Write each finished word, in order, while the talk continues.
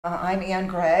I'm Ann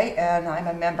Gray, and I'm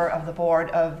a member of the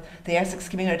board of the Essex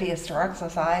Community Historic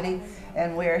Society,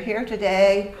 and we're here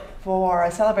today for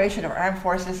a celebration of Armed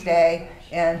Forces Day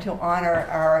and to honor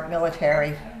our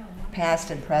military,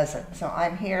 past and present. So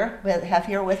I'm here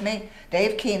with me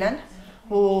Dave Keenan,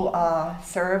 who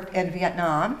served in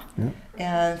Vietnam. Yeah.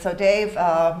 And so Dave,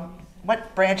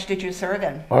 what branch did you serve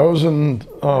in? I was in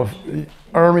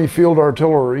Army Field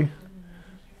Artillery,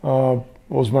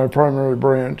 was my primary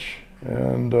branch.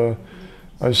 And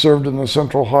I served in the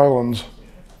Central Highlands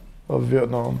of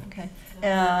Vietnam. Okay.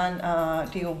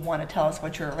 And do you want to tell us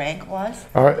what your rank was?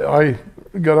 I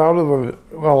got out of the,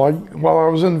 while I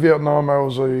was in Vietnam, I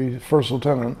was a first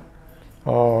lieutenant.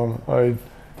 I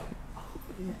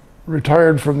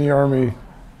retired from the Army,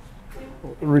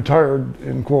 retired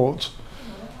in quotes,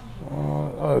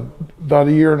 about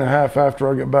a year and a half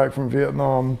after I got back from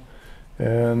Vietnam,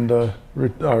 and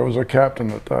I was a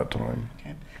captain at that time.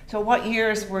 Okay. So what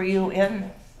years were you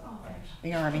in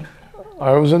the Army?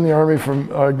 I was in the Army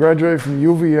I graduated from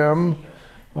UVM,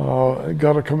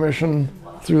 got a commission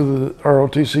through the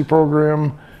ROTC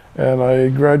program, and I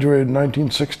graduated in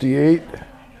 1968,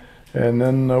 and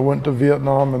then I went to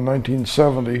Vietnam in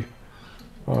 1970,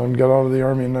 and got out of the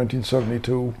Army in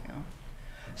 1972.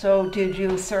 So did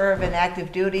you serve in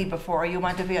active duty before you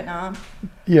went to Vietnam?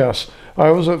 Yes,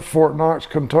 I was at Fort Knox,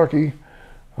 Kentucky,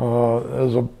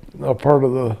 as a part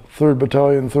of the 3rd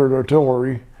Battalion, 3rd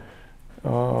Artillery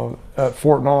at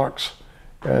Fort Knox,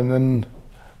 and then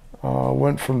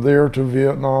went from there to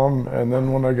Vietnam, and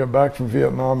then when I got back from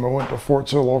Vietnam I went to Fort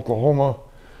Sill, Oklahoma.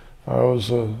 I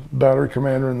was a battery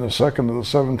commander in the 2nd of the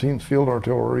 17th Field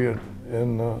Artillery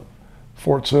in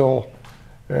Fort Sill,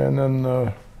 and then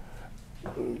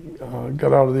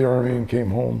got out of the Army and came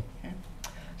home. Okay.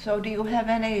 So do you have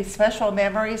any special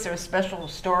memories or special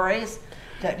stories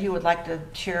that you would like to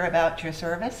share about your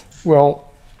service?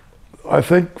 Well, I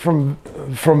think from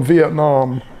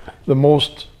Vietnam, the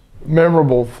most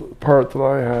memorable part that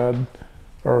I had,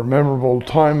 or memorable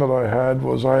time that I had,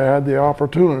 was I had the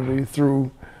opportunity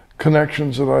through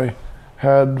connections that I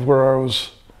had where I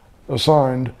was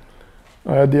assigned.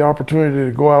 I had the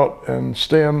opportunity to go out and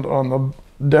stand on the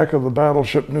deck of the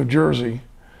battleship New Jersey.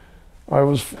 I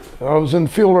was in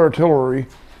field artillery,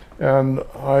 and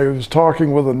I was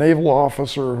talking with a naval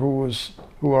officer who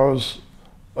I was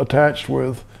attached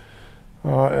with,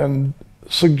 and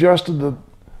suggested that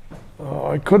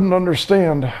I couldn't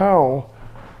understand how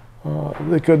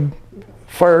they could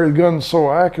fire guns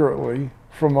so accurately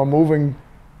from a moving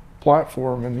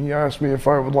platform, and he asked me if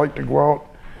I would like to go out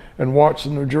and watch the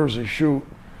New Jersey shoot,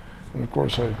 and of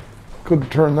course I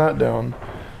couldn't turn that down.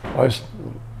 I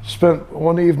spent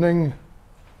one evening,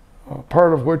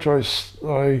 part of which I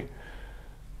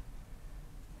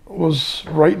was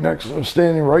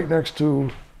standing right next to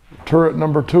turret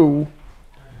number 2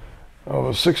 of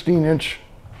a 16-inch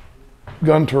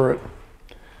gun turret,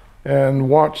 and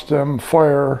watched them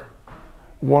fire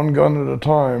one gun at a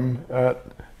time at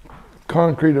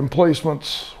concrete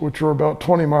emplacements which were about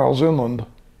 20 miles inland.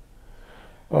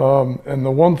 And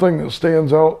the one thing that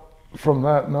stands out from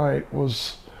that night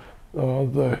was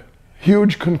the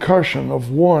huge concussion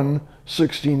of one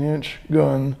 16-inch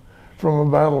gun from a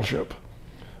battleship.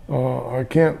 I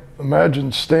can't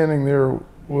imagine standing there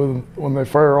when they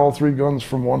fire all 3 guns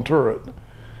from one turret,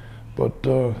 but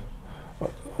it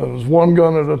was one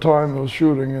gun at a time that was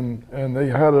shooting, and they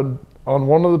had on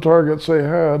one of the targets they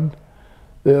had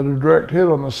a direct hit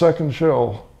on the 2nd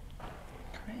shell.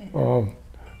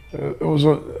 It was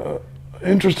an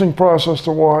interesting process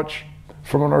to watch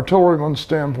from an artilleryman's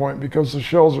standpoint, because the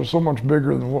shells are so much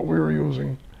bigger than what we were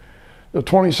using. The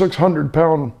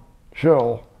 2,600-pound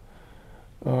shell,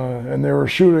 and they were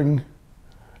shooting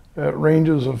at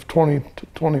ranges of 20 to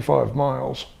 25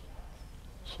 miles.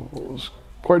 So it was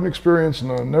quite an experience,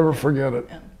 and I'll never forget it.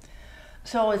 Yeah.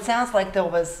 So it sounds like there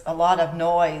was a lot of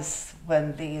noise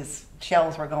when these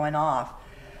shells were going off.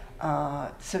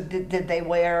 So did they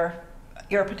wear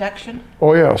ear protection?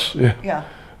 Oh yes, Yeah.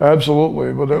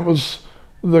 Absolutely. But it was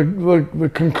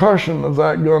the concussion of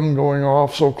that gun going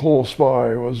off so close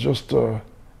by was just huge.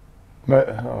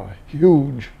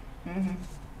 Mm-hmm.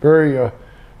 Very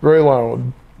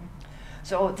loud.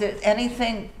 So did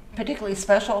anything particularly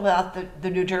special about the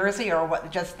New Jersey, or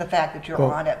what, just the fact that you're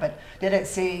on it, but did it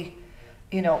see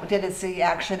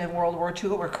action in World War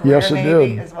II or Korea? Yes, it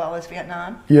maybe, did. as well as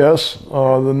Vietnam? Yes,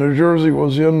 the New Jersey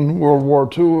was in World War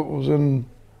II, it was in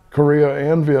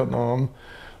Korea and Vietnam.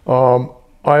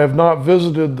 I have not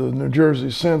visited the New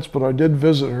Jersey since, but I did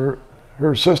visit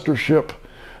her sister ship,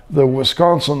 the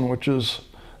Wisconsin, which is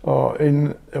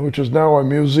now a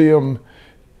museum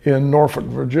in Norfolk,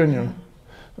 Virginia.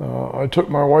 I took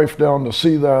my wife down to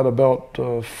see that about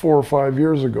 4 or 5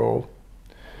 years ago,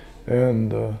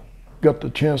 and got the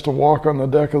chance to walk on the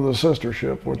deck of the sister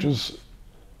ship, which is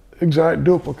exact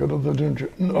duplicate of the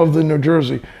New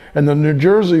Jersey. And the New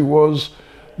Jersey was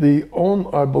the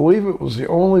only, I believe it was the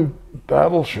only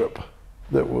battleship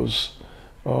that was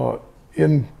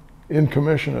in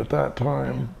commission at that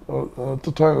time, at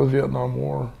the time of the Vietnam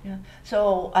War. Yeah.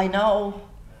 So I know,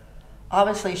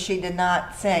 obviously she did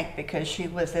not sink because she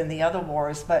was in the other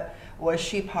wars, but was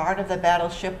she part of the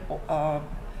battleship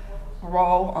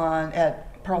role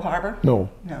at Pearl Harbor? No.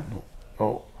 No.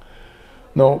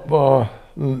 No.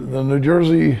 The New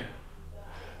Jersey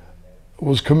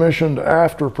was commissioned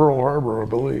after Pearl Harbor, I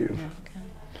believe. Okay.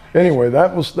 Anyway,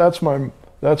 that's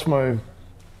my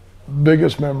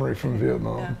biggest memory from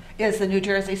Vietnam. Yeah. Is the New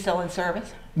Jersey still in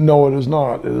service? No, it is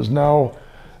not. It has now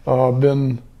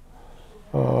been,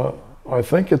 I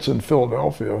think it's in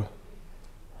Philadelphia.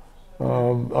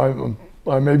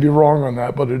 I may be wrong on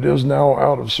that, but it is now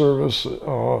out of service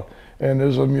and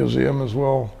is a museum as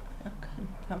well.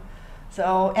 Okay.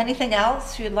 So anything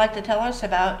else you'd like to tell us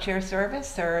about your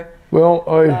service, or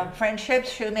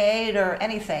friendships you made, or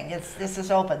anything? This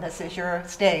is open. This is your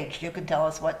stage. You can tell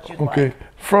us what you'd like. Okay.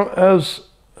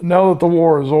 Now that the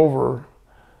war is over,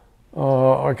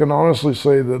 I can honestly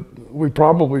say that we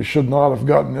probably should not have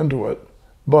gotten into it,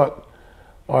 but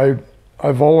I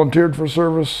volunteered for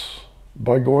service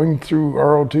by going through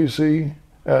ROTC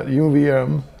at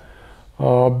UVM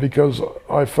because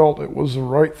I felt it was the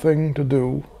right thing to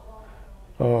do.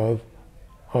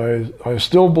 I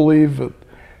still believe that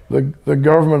the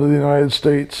government of the United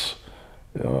States,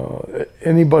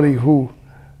 anybody who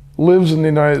lives in the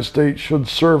United States should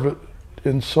serve it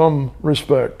in some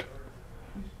respect.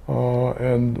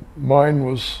 And mine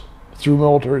was through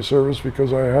military service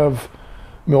because I have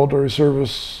military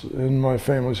service in my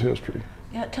family's history.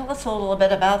 Yeah, tell us a little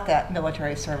bit about that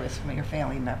military service from your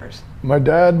family members. My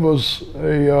dad was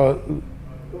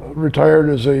retired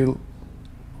as a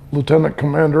lieutenant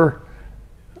commander,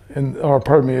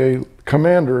 a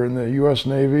commander in the U.S.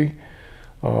 Navy.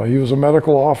 He was a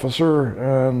medical officer,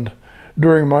 and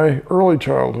during my early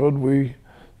childhood, we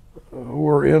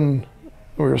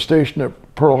were stationed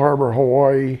at Pearl Harbor,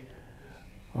 Hawaii,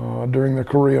 during the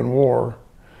Korean War.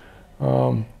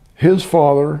 His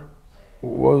father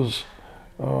was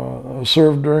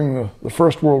served during the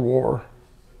First World War.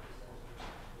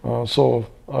 So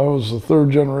I was the third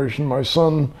generation. My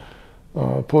son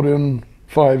put in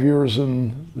 5 years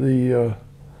in the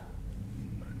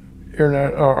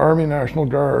Army National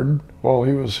Guard while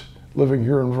he was living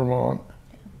here in Vermont.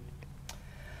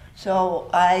 So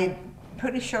I'm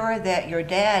pretty sure that your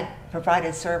dad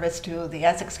provided service to the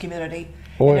Essex community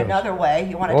in another way.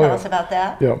 You want to tell us about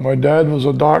that? Yeah, my dad was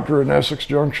a doctor in Essex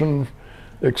Junction,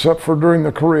 except for during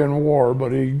the Korean War,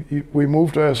 but we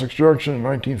moved to Essex Junction in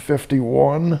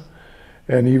 1951,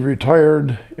 and he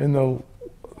retired in the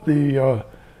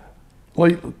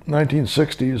late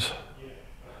 1960s,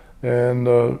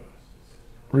 and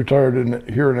retired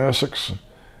here in Essex.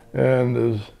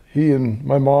 And he and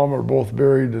my mom are both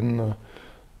buried in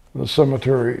the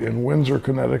cemetery in Windsor,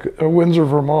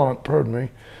 Vermont, pardon me.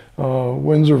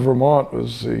 Windsor, Vermont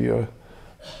was the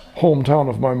hometown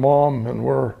of my mom, and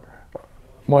where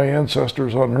my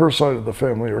ancestors on her side of the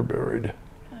family are buried.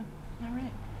 All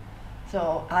right.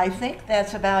 So I think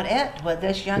that's about it with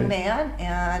this young man,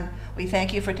 and we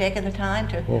thank you for taking the time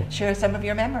to share some of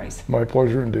your memories. My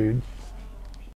pleasure indeed.